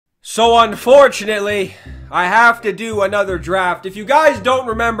So unfortunately, I have to do another draft. If you guys don't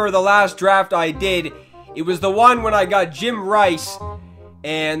remember the last draft I did, it was the one when I got Jim Rice.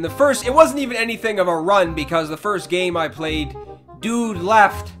 And it wasn't even anything of a run because the first game I played, dude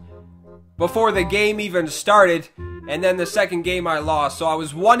left before the game even started. And then the second game I lost. So I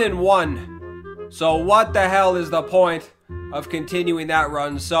was 1-1. So what the hell is the point of continuing that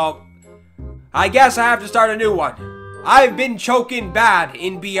run? So I guess I have to start a new one. I've been choking bad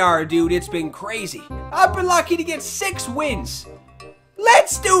in BR, dude. It's been crazy. I've been lucky to get 6 wins.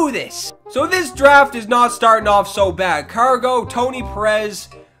 Let's do this. So this draft is not starting off so bad. Cargo, Tony Perez,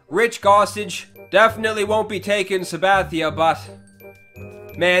 Rich Gossage. Definitely won't be taking Sabathia, but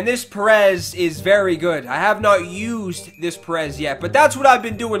man, this Perez is very good. I have not used this Perez yet, but that's what I've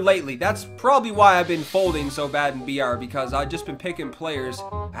been doing lately. That's probably why I've been folding so bad in BR, because I've just been picking players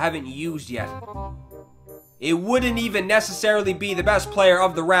I haven't used yet. It wouldn't even necessarily be the best player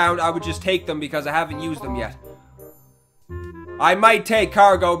of the round. I would just take them because I haven't used them yet. I might take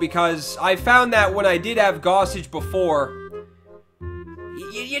Cargo because I found that when I did have Gossage before,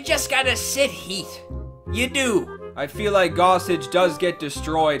 you just gotta sit heat. You do. I feel like Gossage does get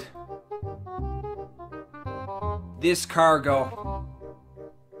destroyed. This Cargo.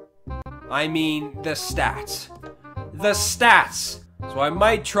 I mean, the stats. The stats. So I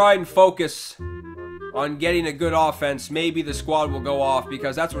might try and focus on getting a good offense. Maybe the squad will go off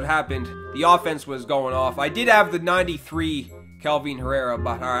because that's what happened. The offense was going off. I did have the 93 Kelvin Herrera,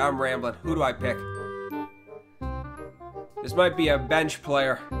 but alright, I'm rambling. Who do I pick? This might be a bench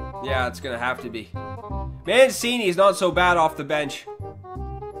player. Yeah, it's gonna have to be. Mancini is not so bad off the bench.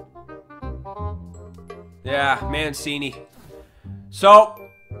 Yeah, Mancini.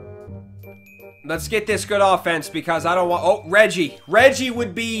 So let's get this good offense because I don't want... Oh, Reggie. Reggie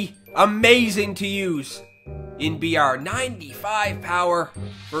would be amazing to use in BR. 95 power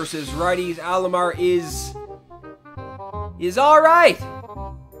versus righties. Alomar is alright.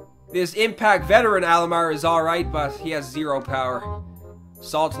 This impact veteran Alomar is alright, but he has 0 power.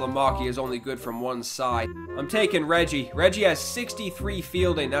 Salt Lamaki is only good from one side. I'm taking Reggie. Reggie has 63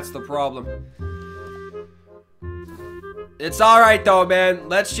 fielding. That's the problem. It's alright though, man.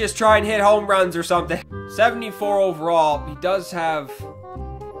 Let's just try and hit home runs or something. 74 overall. He does have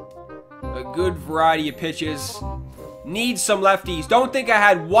a good variety of pitches. Needs some lefties. Don't think I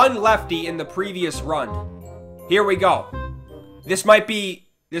had one lefty in the previous run. Here we go. This might be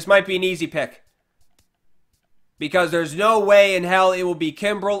an easy pick. Because there's no way in hell it will be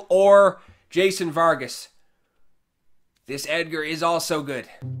Kimbrel or Jason Vargas. This Edgar is also good.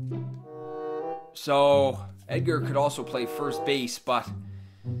 So Edgar could also play first base, but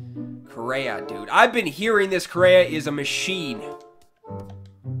Correa, dude. I've been hearing this Correa is a machine.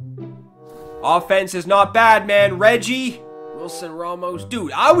 Offense is not bad, man. Reggie, Wilson Ramos.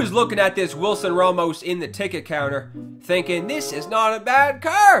 Dude, I was looking at this Wilson Ramos in the ticket counter thinking this is not a bad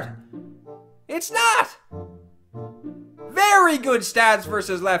card. It's not. Very good stats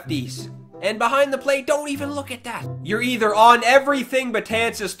versus lefties. And behind the plate, don't even look at that. You're either on everything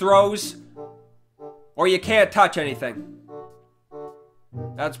Betances throws, or you can't touch anything.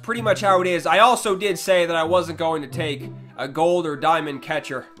 That's pretty much how it is. I also did say that I wasn't going to take a gold or diamond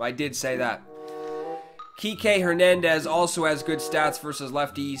catcher. I did say that. Kike Hernandez also has good stats versus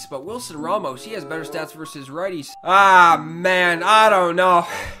lefties, but Wilson Ramos, he has better stats versus righties. Ah, man, I don't know.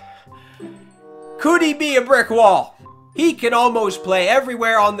 Could he be a brick wall? He can almost play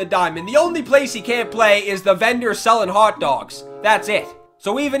everywhere on the diamond. The only place he can't play is the vendor selling hot dogs. That's it.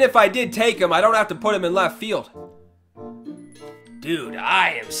 So even if I did take him, I don't have to put him in left field. Dude,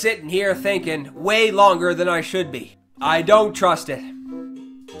 I am sitting here thinking way longer than I should be. I don't trust it.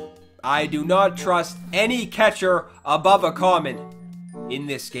 I do not trust any catcher above a common in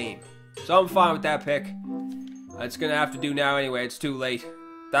this game. So I'm fine with that pick. It's going to have to do now anyway. It's too late.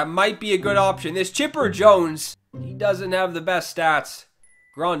 That might be a good option. This Chipper Jones, he doesn't have the best stats.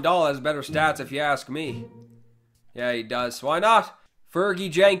 Grandal has better stats if you ask me. Yeah, he does. Why not? Fergie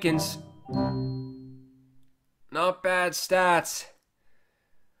Jenkins. Not bad stats.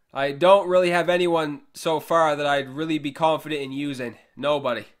 I don't really have anyone so far that I'd really be confident in using.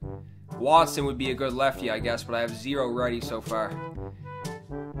 Nobody. Watson would be a good lefty, I guess, but I have 0 righty so far.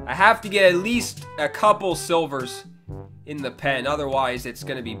 I have to get at least a couple silvers in the pen, otherwise it's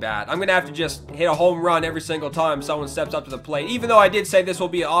going to be bad. I'm going to have to just hit a home run every single time someone steps up to the plate, even though I did say this will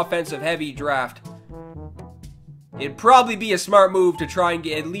be an offensive-heavy draft. It'd probably be a smart move to try and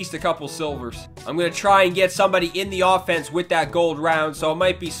get at least a couple silvers. I'm going to try and get somebody in the offense with that gold round, so it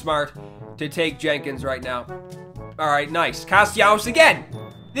might be smart to take Jenkins right now. Alright, nice. Castellanos again!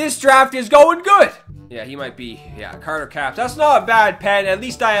 This draft is going good! Yeah, he might be. Yeah, Carter Capps. That's not a bad pen. At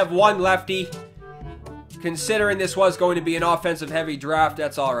least I have one lefty. Considering this was going to be an offensive-heavy draft,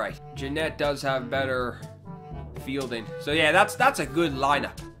 that's all right. Jeanette does have better fielding. So, yeah, that's a good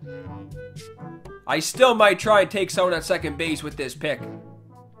lineup. I still might try and take someone at second base with this pick.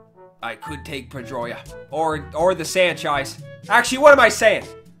 I could take Pedroia. Or the Sanchez. Actually, what am I saying?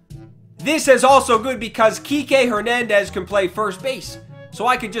 This is also good because Kike Hernandez can play first base. So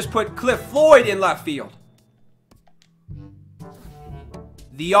I could just put Cliff Floyd in left field.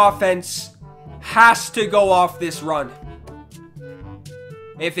 The offense has to go off this run.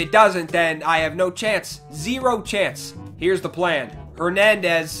 If it doesn't, then I have no chance. Zero chance. Here's the plan.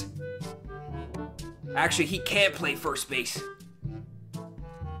 Hernandez. Actually, he can't play first base.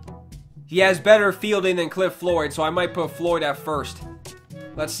 He has better fielding than Cliff Floyd, so I might put Floyd at first.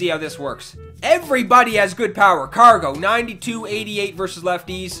 Let's see how this works. Everybody has good power. Cargo, 92, 88 versus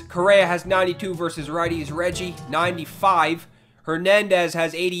lefties. Correa has 92 versus righties. Reggie, 95. Hernandez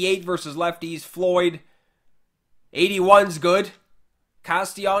has 88 versus lefties. Floyd, 81's good.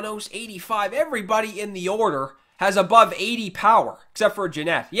 Castellanos, 85. Everybody in the order has above 80 power, except for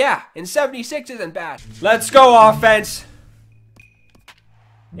Jeanette. Yeah, and 76 isn't bad. Let's go, offense.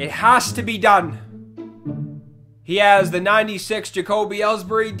 It has to be done. He has the 96 Jacoby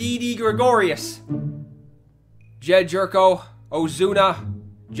Ellsbury, Didi Gregorius, Jed Jerko, Ozuna,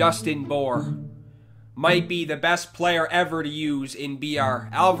 Justin Bohr. Might be the best player ever to use in BR.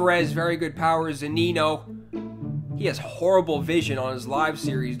 Alvarez, very good power. Zanino. He has horrible vision on his live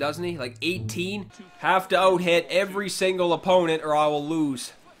series, doesn't he? Like 18. Have to out-hit every single opponent or I will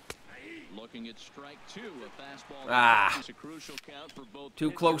lose. Ah.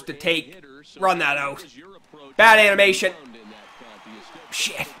 Too close to take. Run that out. Bad animation.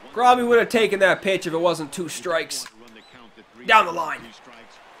 Shit. Probably would have taken that pitch if it wasn't 2 strikes. Down the line.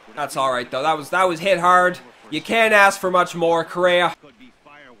 That's alright though. That was hit hard. You can't ask for much more, Correa.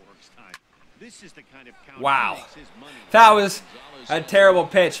 Wow. That was a terrible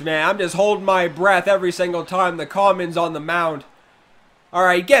pitch, man. I'm just holding my breath every single time the common's on the mound.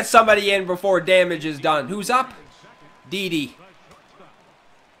 Alright, get somebody in before damage is done. Who's up? Didi.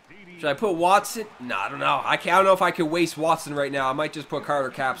 Should I put Watson? No, I don't know. I don't know if I can waste Watson right now. I might just put Carter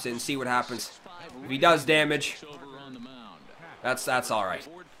Capps in and see what happens. If he does damage, that's alright.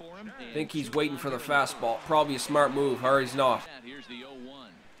 I think he's waiting for the fastball. Probably a smart move, or he's not.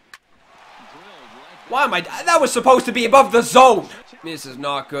 Why am I... That was supposed to be above the zone! This is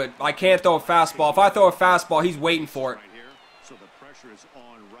not good. I can't throw a fastball. If I throw a fastball, he's waiting for it.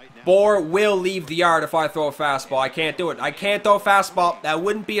 Bohr will leave the yard if I throw a fastball. I can't do it. I can't throw a fastball. That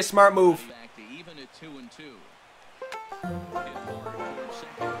wouldn't be a smart move.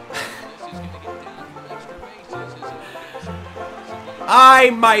 I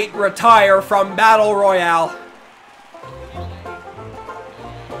might retire from Battle Royale.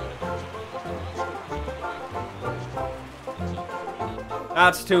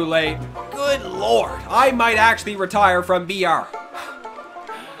 That's too late. Good lord. I might actually retire from BR.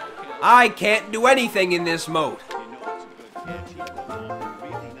 I can't do anything in this mode.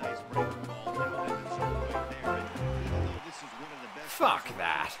 Fuck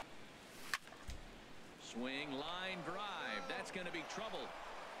that. Swing line drive. That's gonna be trouble.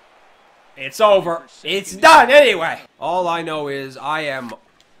 It's over. It's done anyway. All I know is I am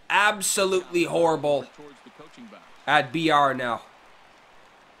absolutely horrible at BR now.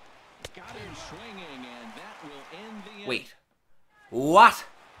 Wait. What?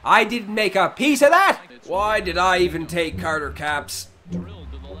 I didn't make a piece of that? Why did I even take Carter Capps?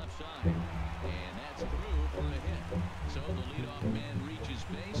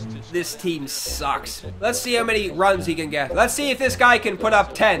 This team sucks. Let's see how many runs he can get. Let's see if this guy can put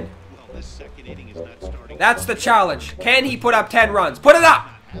up 10. That's the challenge. Can he put up 10 runs? Put it up!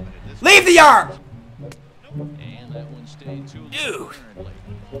 Leave the yard! Dude.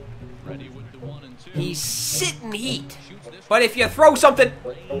 He's sitting heat. But if you throw something...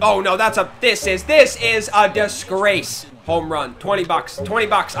 Oh no, this is a disgrace. Home run. 20 bucks. 20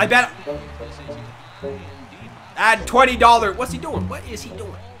 bucks. I bet... Add $20. What's he doing? What is he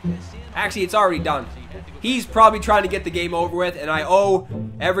doing? Actually, it's already done. He's probably trying to get the game over with, and I owe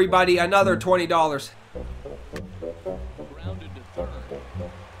everybody another $20.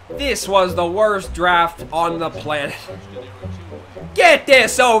 This was the worst draft on the planet. Get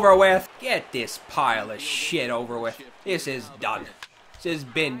this over with. Get this pile of shit over with. This is done. This has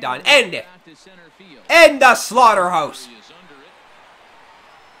been done. End it. End the slaughterhouse.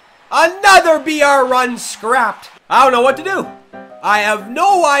 Another BR run scrapped. I don't know what to do. I have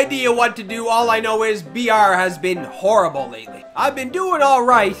no idea what to do. All I know is BR has been horrible lately. I've been doing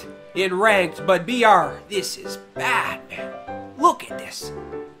alright, in ranked, but BR, this is bad, man. Look at this.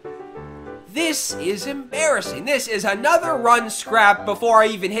 This is embarrassing. This is another run scrap before I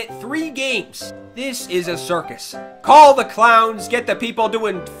even hit 3 games. This is a circus. Call the clowns, get the people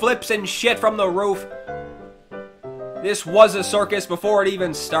doing flips and shit from the roof. This was a circus before it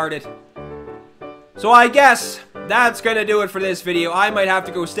even started. So I guess that's gonna do it for this video. I might have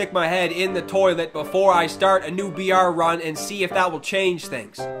to go stick my head in the toilet before I start a new BR run and see if that will change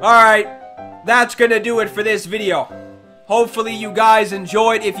things. Alright, that's gonna do it for this video. Hopefully you guys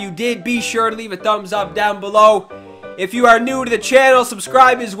enjoyed. If you did, be sure to leave a thumbs up down below. If you are new to the channel,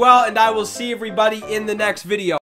 subscribe as well, and I will see everybody in the next video.